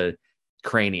to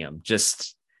cranium.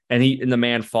 And the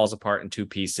man falls apart in two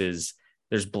pieces.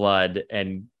 There's blood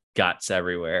and guts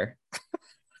everywhere.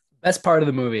 Best part of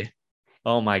the movie.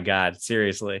 Oh my God.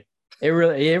 Seriously. It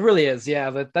really is. Yeah.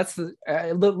 But that's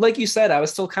like you said, I was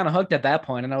still kind of hooked at that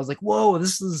point, and I was like, whoa,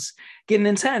 this is getting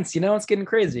intense. It's getting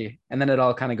crazy. And then it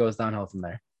all kind of goes downhill from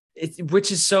there.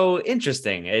 Which is so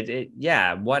interesting.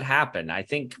 Yeah. What happened? I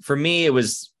think for me, it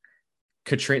was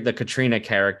the Katrina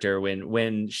character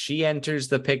when she enters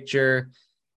the picture,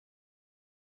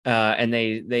 and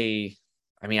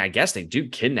I guess they do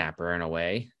kidnap her in a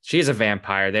way. She is a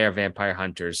vampire. They are vampire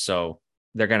hunters, so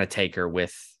they're going to take her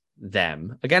with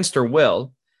them against her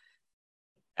will.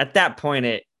 at that point,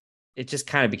 it just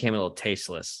kind of became a little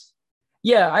tasteless.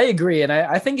 Yeah, I agree. And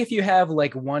I think if you have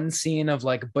like one scene of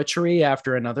like butchery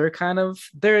after another, kind of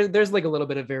there's like a little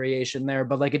bit of variation there,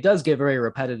 but like it does get very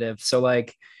repetitive. So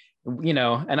like,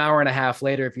 an hour and a half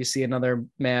later, if you see another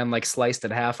man like sliced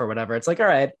in half or whatever, it's like, all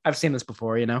right, I've seen this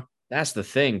before. That's the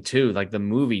thing too. Like the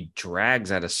movie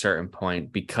drags at a certain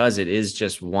point because it is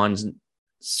just one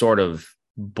sort of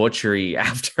butchery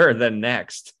after the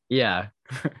next. Yeah.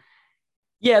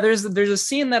 Yeah, there's a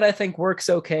scene that I think works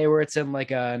okay where it's in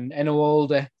like an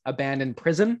old abandoned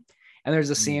prison, and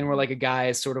there's a scene where like a guy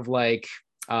is sort of like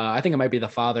I think it might be the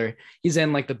father. He's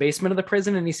in like the basement of the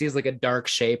prison and he sees like a dark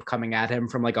shape coming at him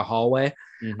from like a hallway.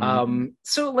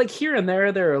 So like here and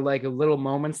there are like little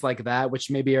moments like that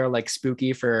which maybe are like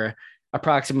spooky for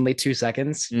approximately 2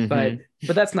 seconds, but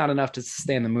that's not enough to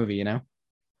sustain the movie.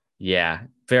 Yeah,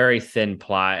 very thin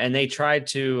plot, and they tried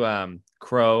to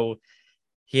Crow.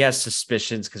 He has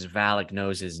suspicions because Valak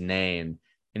knows his name,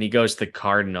 and he goes to the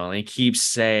cardinal and he keeps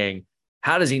saying,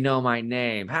 "How does he know my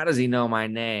name? How does he know my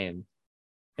name?"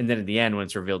 And then at the end, when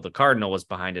it's revealed the cardinal was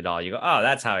behind it all, you go, "Oh,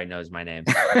 that's how he knows my name."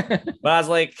 But I was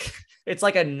like, it's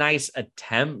like a nice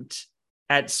attempt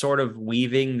at sort of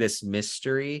weaving this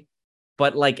mystery.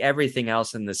 But like everything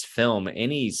else in this film,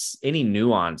 any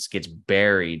nuance gets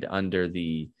buried under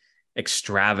the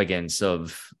extravagance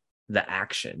of the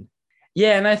action.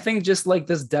 Yeah, and I think just like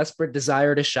this desperate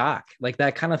desire to shock, like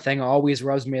that kind of thing always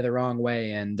rubs me the wrong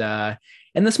way. And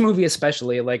in this movie,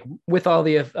 especially, like with all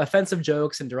the offensive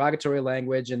jokes and derogatory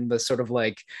language and the sort of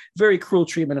like very cruel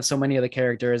treatment of so many of the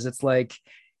characters, it's like,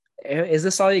 is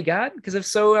this all you got? Because if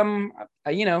so,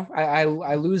 I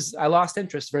lost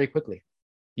interest very quickly.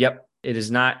 Yep. It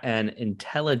is not an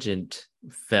intelligent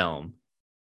film,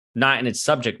 not in its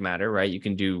subject matter, right? You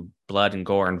can do blood and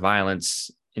gore and violence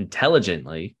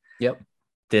intelligently. Yep.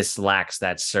 This lacks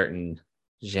that certain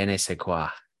je ne sais quoi.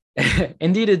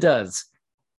 Indeed, it does.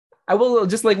 I will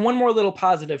just like one more little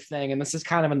positive thing, and this is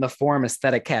kind of in the form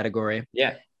aesthetic category.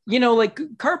 Yeah. Like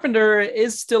Carpenter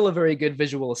is still a very good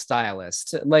visual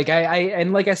stylist. Like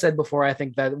like I said before, I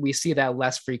think that we see that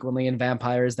less frequently in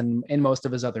Vampires than in most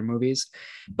of his other movies,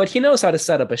 but he knows how to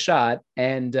set up a shot.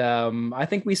 And I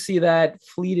think we see that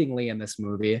fleetingly in this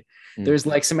movie. There's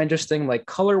like some interesting like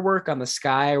color work on the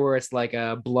sky where it's like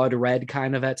a blood red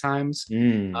kind of at times.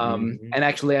 And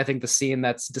actually, I think the scene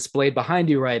that's displayed behind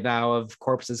you right now of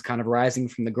corpses kind of rising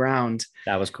from the ground.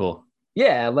 That was cool.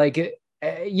 Yeah. Like,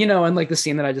 and like the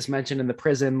scene that I just mentioned in the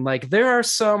prison, like there are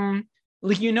some,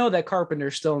 like, that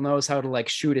Carpenter still knows how to like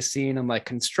shoot a scene and like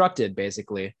construct it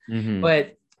basically,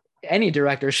 but any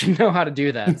director should know how to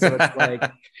do that. So it's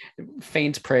like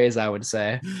faint praise, I would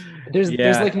say. There's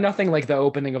like nothing like the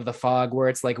opening of The Fog where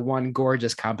it's like one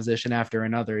gorgeous composition after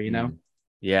another,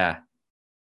 Yeah.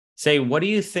 Say, what do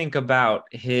you think about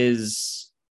his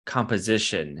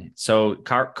composition? So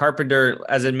Carpenter,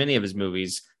 as in many of his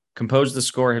movies, composed the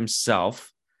score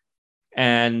himself,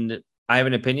 and I have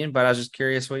an opinion, but I was just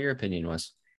curious what your opinion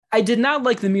was. I did not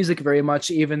like the music very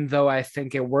much, even though I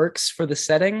think it works for the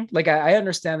setting. Like I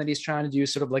understand that he's trying to do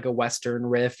sort of like a Western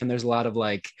riff, and there's a lot of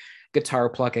like guitar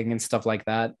plucking and stuff like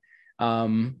that.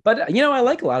 But I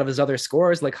like a lot of his other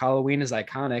scores. Like Halloween is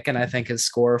iconic, and I think his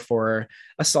score for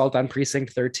Assault on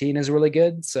Precinct 13 is really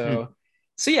good. So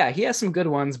yeah, he has some good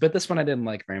ones, but this one I didn't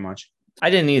like very much. I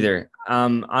didn't either.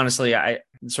 Honestly, I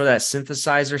sort of that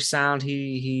synthesizer sound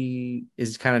he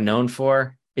is kind of known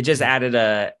for. It just added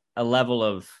a level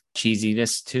of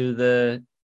cheesiness to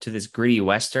this gritty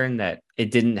Western that it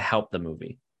didn't help the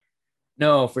movie.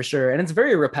 No, for sure. And it's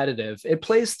very repetitive. It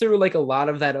plays through like a lot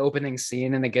of that opening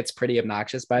scene and it gets pretty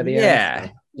obnoxious by the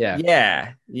end.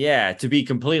 So, yeah. To be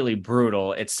completely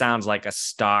brutal, it sounds like a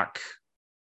stock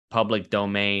public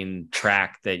domain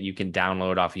track that you can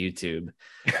download off YouTube.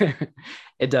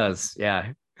 It does.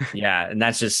 Yeah. Yeah. And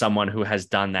that's just someone who has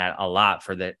done that a lot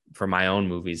for my own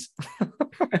movies.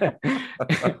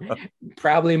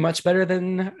 Probably much better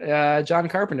than John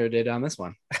Carpenter did on this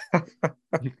one.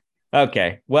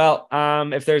 Okay. Well,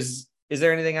 is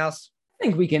there anything else? I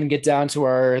think we can get down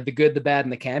to the good, the bad,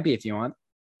 and the campy if you want.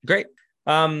 Great.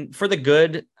 For the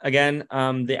good, again,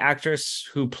 the actress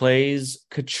who plays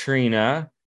Katrina,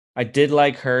 I did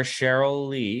like her, Cheryl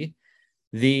Lee.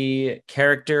 The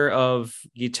character of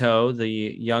Guiteau, the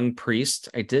young priest,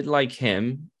 I did like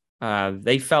him.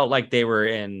 They felt like they were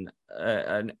in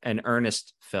an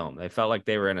earnest film. They felt like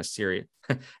they were in a serious,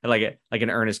 like an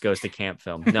Ernest Goes to Camp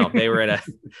film. No, they were in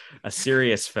a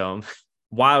serious film,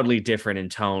 wildly different in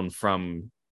tone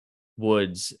from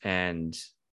Woods and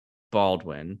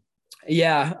Baldwin.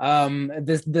 Yeah,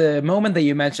 the moment that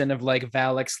you mentioned of like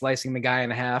Valak slicing the guy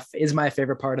in half is my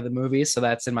favorite part of the movie, so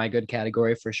that's in my good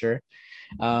category for sure.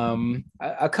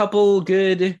 A couple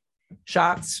good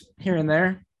shots here and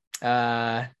there.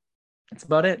 That's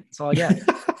about it. That's all I got.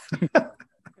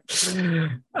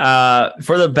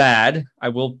 For the bad, I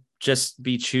will just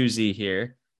be choosy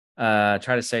here. Try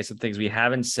to say some things we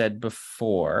haven't said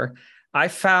before. I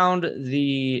found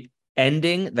the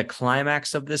ending, the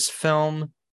climax of this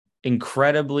film,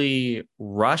 incredibly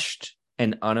rushed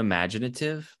and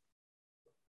unimaginative.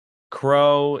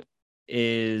 Crow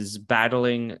is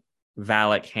battling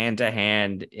Valak hand to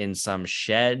hand in some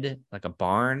shed, like a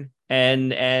barn,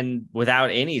 and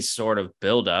without any sort of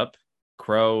buildup,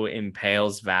 Crow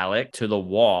impales Valak to the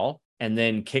wall and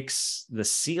then kicks the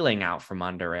ceiling out from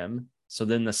under him. So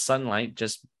then the sunlight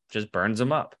just burns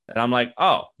him up. And I'm like,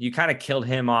 oh, you kind of killed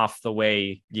him off the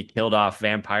way you killed off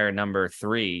vampire number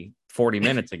 3 40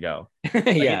 minutes ago. Like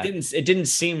Yeah, it didn't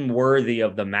seem worthy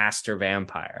of the master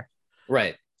vampire.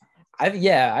 right.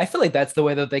 I feel like that's the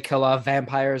way that they kill off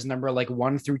vampires number like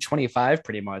 1 through 25,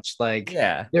 pretty much. Like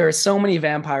Yeah, there are so many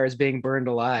vampires being burned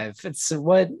alive. It's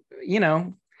what, you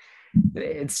know,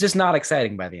 it's just not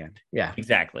exciting by the end. Yeah.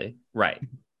 exactly. Right.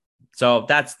 So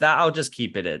that's that. I'll just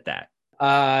keep it at that.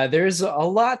 There's a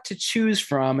lot to choose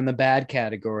from in the bad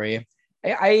category.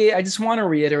 I just want to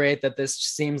reiterate that this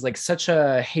seems like such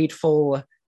a hateful,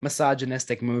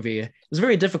 misogynistic movie. It was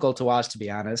very difficult to watch, to be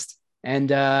honest.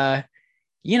 And I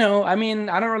mean,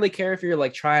 I don't really care if you're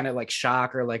like trying to like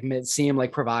shock or like seem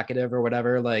like provocative or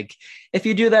whatever. Like, if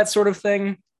you do that sort of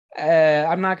thing,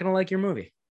 I'm not gonna like your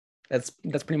movie. That's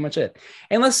pretty much it.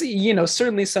 Unless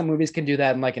certainly some movies can do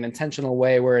that in like an intentional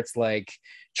way where it's like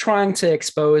trying to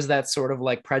expose that sort of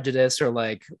like prejudice or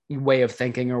like way of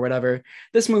thinking or whatever.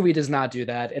 This movie does not do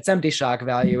that. It's empty shock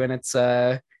value and it's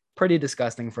pretty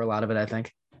disgusting for a lot of it, I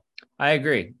think. I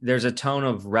agree. There's a tone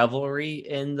of revelry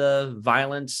in the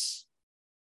violence,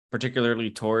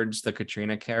 particularly towards the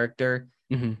Katrina character,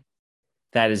 Mm-hmm.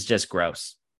 that is just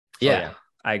gross. So, Yeah.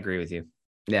 I agree with you.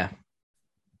 Yeah.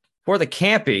 For the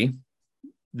campy,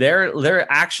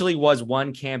 there actually was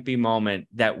one campy moment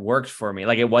that worked for me.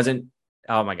 Like it wasn't,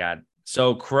 oh my God.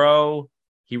 So Crow,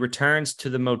 he returns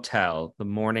to the motel the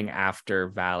morning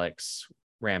after Valak's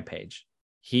rampage.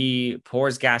 He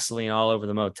pours gasoline all over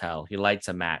the motel. He lights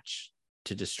a match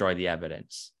to destroy the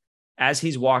evidence. As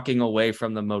he's walking away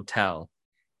from the motel,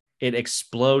 it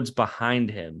explodes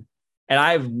behind him. And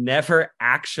I've never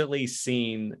actually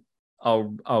seen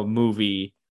a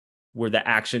movie where the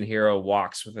action hero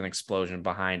walks with an explosion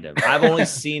behind him. I've only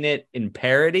seen it in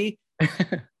parody,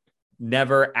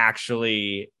 never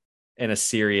actually in a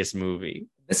serious movie.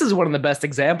 This is one of the best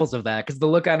examples of that because the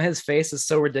look on his face is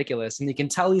so ridiculous and you can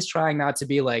tell he's trying not to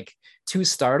be like too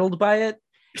startled by it.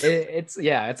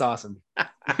 It's awesome.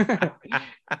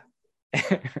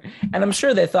 And I'm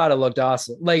sure they thought it looked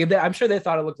awesome. Like I'm sure they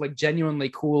thought it looked like genuinely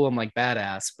cool and like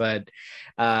badass, but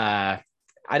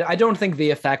I don't think the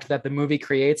effect that the movie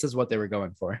creates is what they were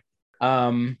going for.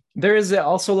 There is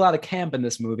also a lot of camp in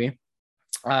this movie.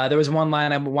 There was one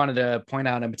line I wanted to point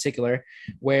out in particular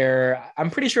where I'm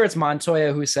pretty sure it's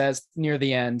Montoya who says near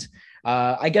the end,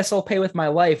 I guess I'll pay with my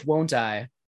life, won't I?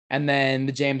 And then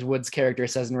the James Woods character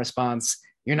says in response,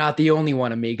 you're not the only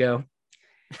one, amigo,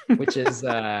 which is,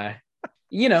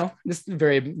 this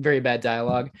very, very bad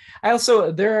dialogue.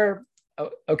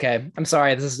 Okay, I'm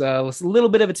sorry. This is a little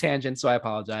bit of a tangent, so I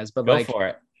apologize. But Go for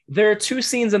it. there are two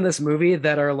scenes in this movie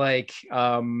that are like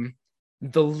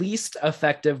the least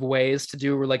effective ways to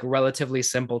do like relatively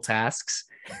simple tasks.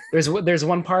 There's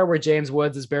one part where James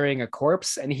Woods is burying a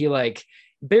corpse, and he like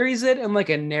buries it in like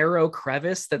a narrow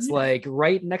crevice that's like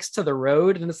right next to the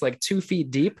road, and it's like 2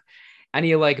 feet deep. And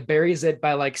he like buries it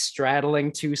by like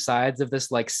straddling two sides of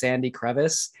this like sandy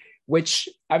crevice, which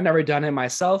I've never done it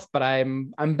myself, but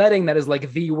I'm betting that is like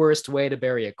the worst way to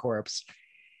bury a corpse.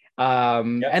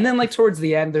 And then like towards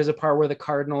the end, there's a part where the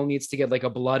cardinal needs to get like a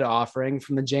blood offering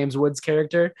from the James Woods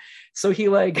character. So he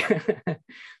like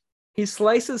he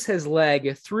slices his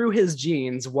leg through his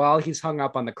jeans while he's hung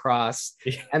up on the cross,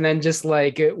 and then just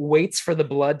like waits for the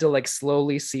blood to like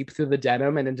slowly seep through the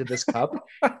denim and into this cup.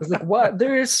 It's like, what?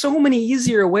 There are so many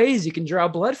easier ways you can draw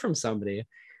blood from somebody.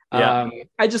 Yeah.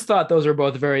 I just thought those were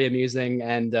both very amusing,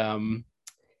 and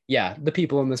the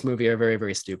people in this movie are very,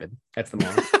 very stupid. That's the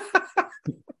moral.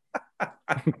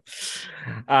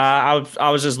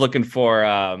 I was just looking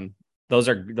for those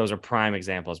are prime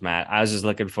examples, Matt. I was just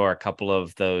looking for a couple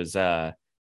of those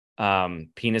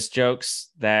penis jokes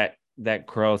that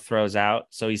Crow throws out.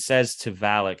 So he says to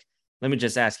Valak, let me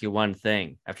just ask you one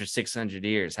thing. After 600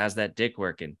 years, how's that dick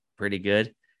working? Pretty good.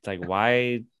 It's like,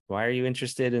 why Why are you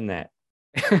interested in that?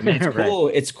 I mean, it's Right. cool.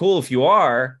 It's cool if you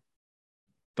are,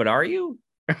 but are you?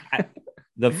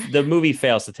 The movie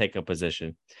fails to take a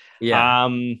position. Yeah.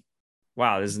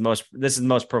 Wow, this is the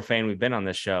most profane we've been on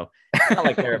this show. It's not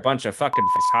like they're a bunch of fucking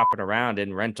hopping around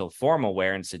in rental formal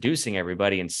wear and seducing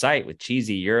everybody in sight with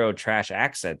cheesy Euro trash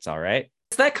accents. All right.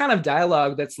 It's that kind of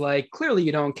dialogue that's like, clearly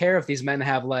you don't care if these men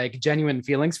have like genuine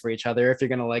feelings for each other if you're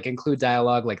going to like include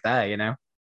dialogue like that, you know?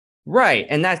 Right.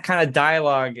 And that kind of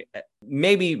dialogue,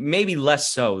 maybe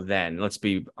less so then. Let's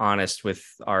be honest with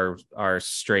our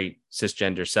straight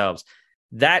cisgender selves.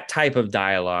 That type of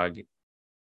dialogue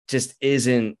just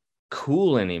isn't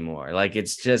cool anymore. Like,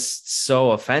 it's just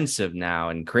so offensive now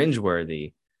and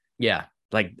cringeworthy. Yeah.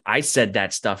 Like, I said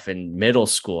that stuff in middle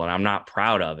school and I'm not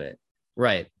proud of it.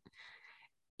 Right.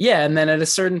 Yeah. And then at a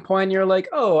certain point, you're like,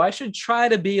 oh, I should try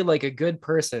to be like a good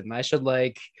person. I should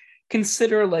like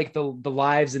consider like the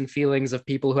lives and feelings of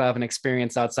people who have an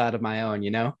experience outside of my own,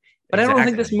 you know? But I don't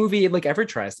think this movie like ever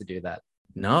tries to do that.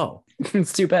 No.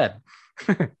 It's too bad.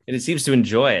 And it seems to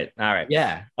enjoy it. All right.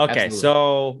 Yeah. Okay. Absolutely.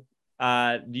 So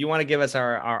do you want to give us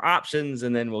our options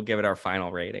and then we'll give it our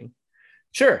final rating?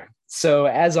 Sure. So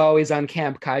as always on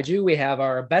Camp Kaiju, we have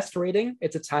our best rating.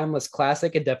 It's a timeless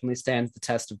classic. It definitely stands the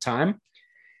test of time.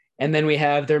 And then we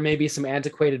have, there may be some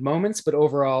antiquated moments, but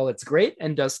overall it's great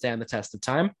and does stand the test of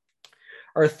time.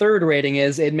 Our third rating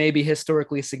is, it may be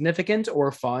historically significant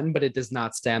or fun, but it does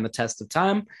not stand the test of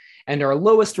time. And our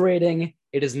lowest rating,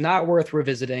 it is not worth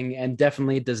revisiting and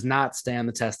definitely does not stand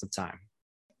the test of time.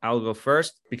 I'll go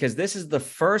first because this is the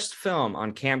first film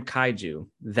on Camp Kaiju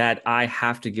that I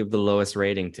have to give the lowest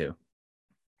rating to.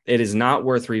 It is not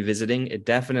worth revisiting. It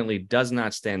definitely does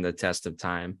not stand the test of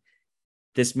time.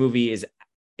 This movie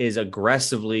is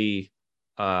aggressively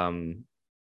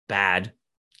bad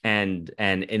and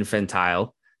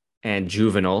infantile and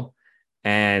juvenile,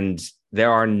 and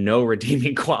there are no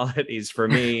redeeming qualities for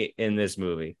me in this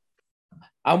movie.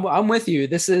 I'm with you.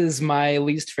 This is my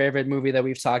least favorite movie that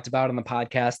we've talked about on the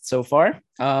podcast so far.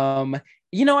 I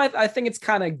think it's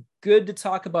kind of good to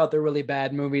talk about the really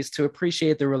bad movies to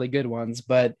appreciate the really good ones.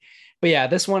 But yeah,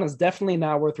 this one is definitely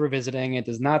not worth revisiting. It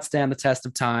does not stand the test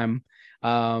of time.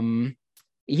 A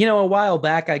while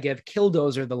back I gave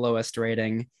Killdozer the lowest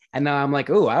rating. And now I'm like,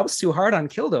 oh, I was too hard on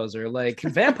Killdozer. Like,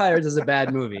 Vampires is a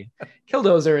bad movie.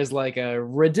 Killdozer is like a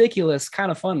ridiculous, kind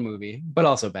of fun movie, but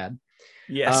also bad.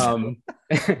 Yes.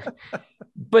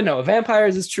 But no,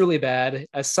 Vampires is truly bad.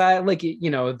 Aside, like,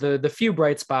 the few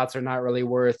bright spots are not really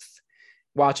worth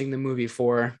watching the movie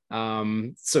for.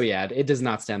 So yeah, it does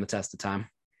not stand the test of time.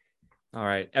 All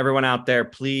right. Everyone out there,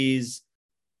 please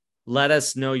let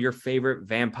us know your favorite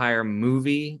vampire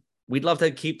movie. We'd love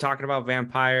to keep talking about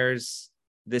vampires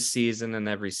this season and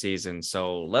every season.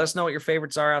 So let us know what your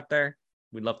favorites are out there.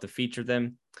 We'd love to feature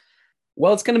them.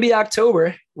 Well, it's going to be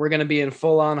October. We're going to be in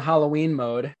full-on Halloween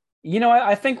mode.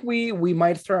 I think we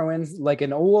might throw in like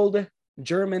an old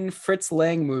German Fritz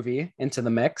Lang movie into the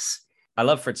mix. I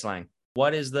love Fritz Lang.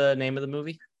 What is the name of the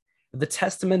movie? The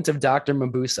Testament of Dr.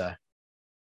 Mabusa.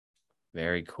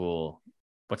 Very cool.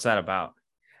 What's that about?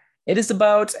 It is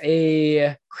about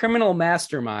a criminal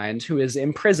mastermind who is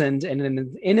imprisoned in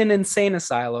an insane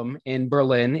asylum in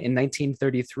Berlin in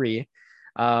 1933.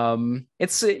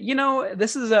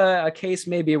 This is a case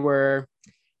maybe where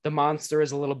the monster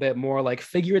is a little bit more like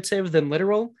figurative than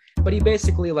literal, but he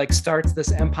basically like starts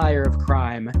this empire of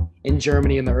crime in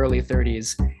Germany in the early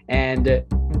 30s. And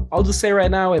I'll just say right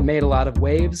now, it made a lot of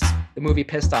waves. The movie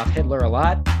pissed off Hitler a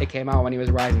lot. It came out when he was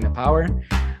rising to power.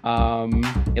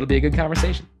 It'll be a good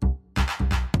conversation.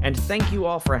 And thank you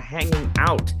all for hanging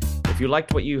out. If you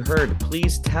liked what you heard,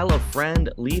 please tell a friend,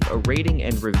 leave a rating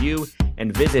and review,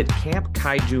 and visit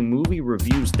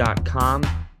CampKaijuMovieReviews.com,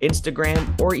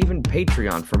 Instagram, or even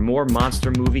Patreon for more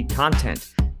monster movie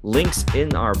content. Links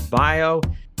in our bio.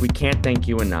 We can't thank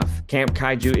you enough. Camp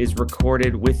Kaiju is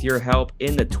recorded with your help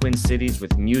in the Twin Cities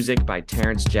with music by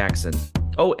Terrence Jackson.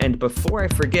 Oh, and before I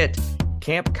forget,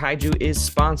 Camp Kaiju is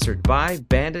sponsored by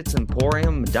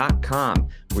BanditsEmporium.com,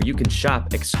 where you can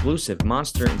shop exclusive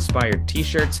monster-inspired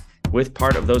t-shirts with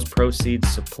part of those proceeds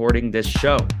supporting this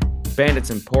show.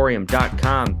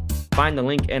 BanditsEmporium.com. Find the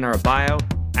link in our bio.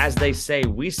 As they say,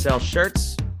 we sell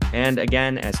shirts. And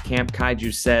again, as Camp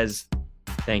Kaiju says,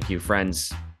 thank you,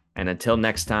 friends. And until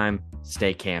next time,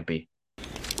 stay campy.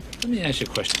 Let me ask you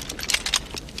a question.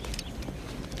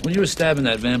 When you were stabbing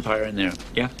that vampire in there,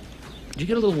 Yeah? did you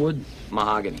get a little wood?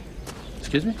 Mahogany.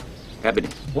 Excuse me? Ebony.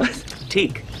 What?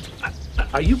 Teak.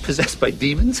 Are you possessed by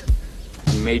demons?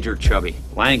 Major chubby.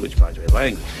 Language, Padre,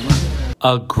 language. Come on.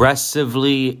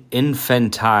 Aggressively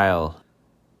infantile.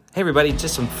 Hey everybody,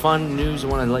 just some fun news I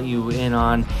want to let you in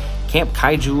on. Camp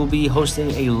Kaiju will be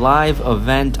hosting a live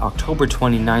event October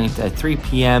 29th at 3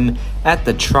 p.m. at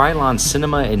the Trilon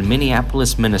Cinema in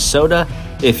Minneapolis, Minnesota.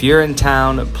 If you're in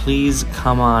town, please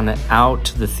come on out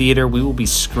to the theater. We will be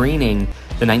screening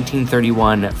the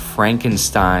 1931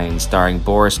 Frankenstein, starring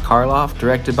Boris Karloff,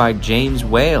 directed by James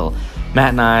Whale.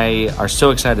 Matt and I are so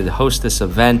excited to host this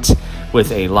event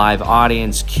with a live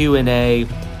audience, Q&A,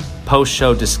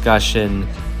 post-show discussion,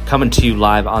 coming to you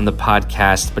live on the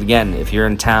podcast. But again, if you're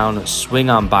in town, swing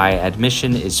on by.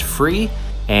 Admission is free,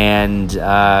 and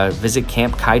visit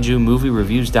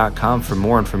CampKaijuMovieReviews.com for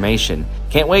more information.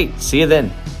 Can't wait. See you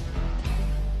then.